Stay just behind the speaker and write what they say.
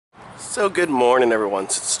So good morning everyone.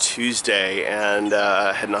 So it's Tuesday and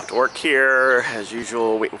heading off to work here as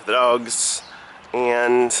usual, waiting for the dogs,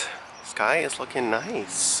 and the sky is looking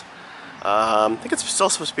nice. I think it's still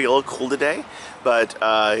supposed to be a little cool today, but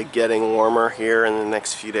getting warmer here in the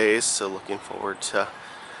next few days, so looking forward to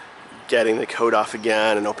getting the coat off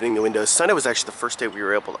again and opening the windows. Sunday was actually the first day we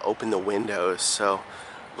were able to open the windows, so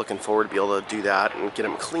looking forward to be able to do that and get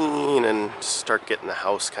them clean and start getting the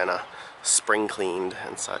house kind of spring cleaned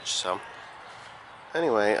and such. So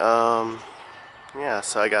anyway, yeah,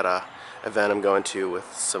 so I got a event I'm going to with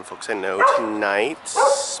some folks I know tonight.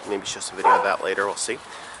 Maybe show some video of that later, we'll see.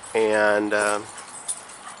 And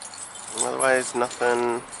otherwise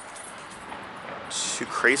nothing too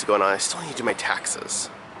crazy going on. I still need to do my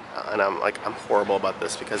taxes. And I'm horrible about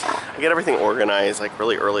this because I get everything organized like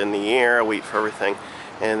really early in the year, I wait for everything,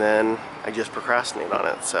 and then I just procrastinate on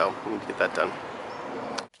it, so I need to get that done.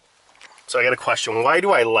 So I got a question. Why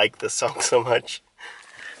do I like this song so much?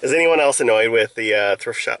 Is anyone else annoyed with the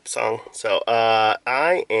thrift shop song? So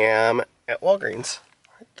I am at Walgreens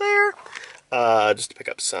right there, just to pick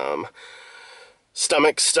up some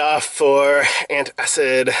stomach stuff for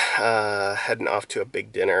antacid. Heading off to a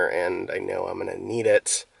big dinner, and I know I'm gonna need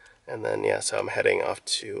it. And then yeah, so I'm heading off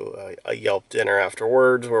to a Yelp dinner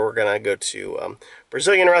afterwards, where we're gonna go to a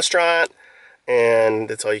Brazilian restaurant.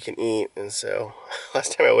 And it's all you can eat, and so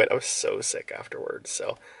last time I went I was so sick afterwards, so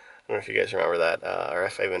I don't know if you guys remember that, or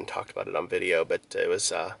if I even talked about it on video, but it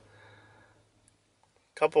was a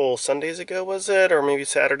couple Sundays ago, was it? Or maybe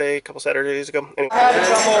Saturday, a couple Saturdays ago. Anyway.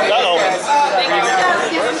 Uh-oh.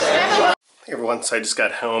 Hey everyone, so I just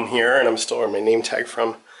got home here, and I'm still wearing my name tag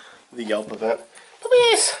from the Yelp event.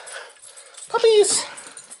 Puppies! Puppies!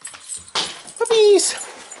 Puppies!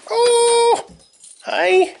 Oh!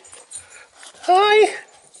 Hi! Hi!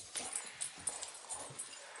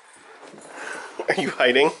 Are you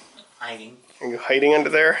hiding? Hiding. Are you hiding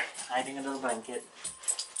under there? Hiding under the blanket.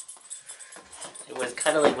 It was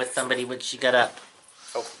cuddling with somebody when she got up.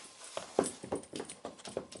 Oh.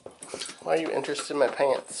 Why are you interested in my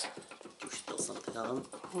pants? You spill something on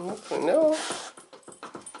them? No.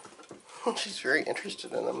 She's very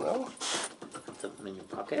interested in them, though. Put them in your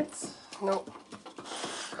pockets? No.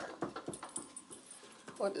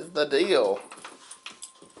 What is the deal?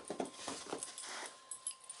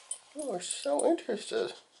 Oh, we're so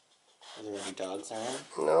interested. Are there any dogs around?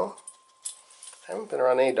 No. I haven't been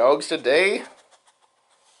around any dogs today.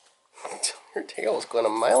 Your tail is going a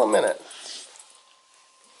mile a minute.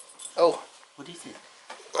 Oh. What is it?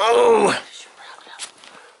 Oh! Push your brow out.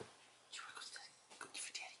 Go give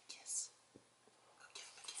your daddy a kiss. Go give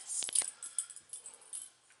him a kiss.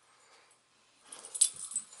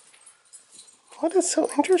 What is so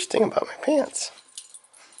interesting about my pants?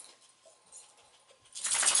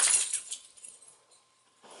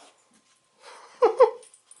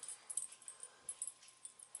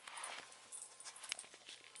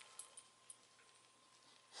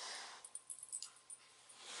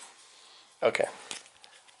 Okay.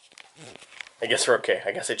 I guess we're okay.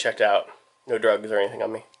 I guess I checked out. No drugs or anything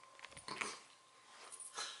on me.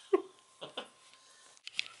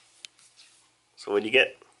 So what'd you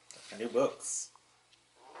get? New books.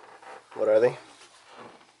 What are they? Is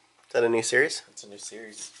that a new series? It's a new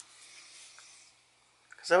series.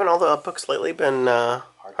 Because haven't all the books lately been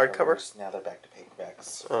hardcovers? Now they're back to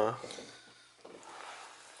paperbacks. So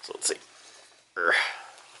let's see.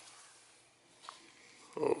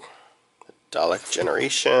 Oh. The Dalek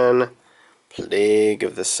Generation. Plague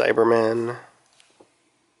of the Cybermen.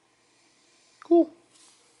 Cool.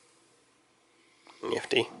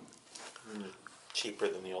 Nifty. Cheaper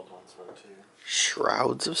than the old ones were, too.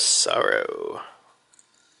 Shrouds of Sorrow.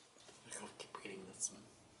 I'm gonna keep reading this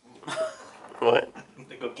one. What? I'm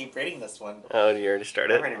gonna go keep reading this one. Oh, you already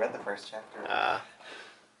started? I already read the first chapter.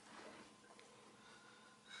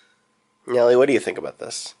 Nelly, what do you think about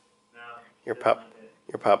this? No. Your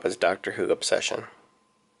papa's Doctor Who obsession.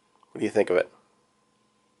 What do you think of it?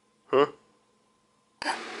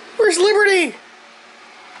 Where's Liberty?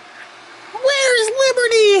 Where's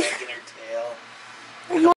Liberty? Wagging her tail.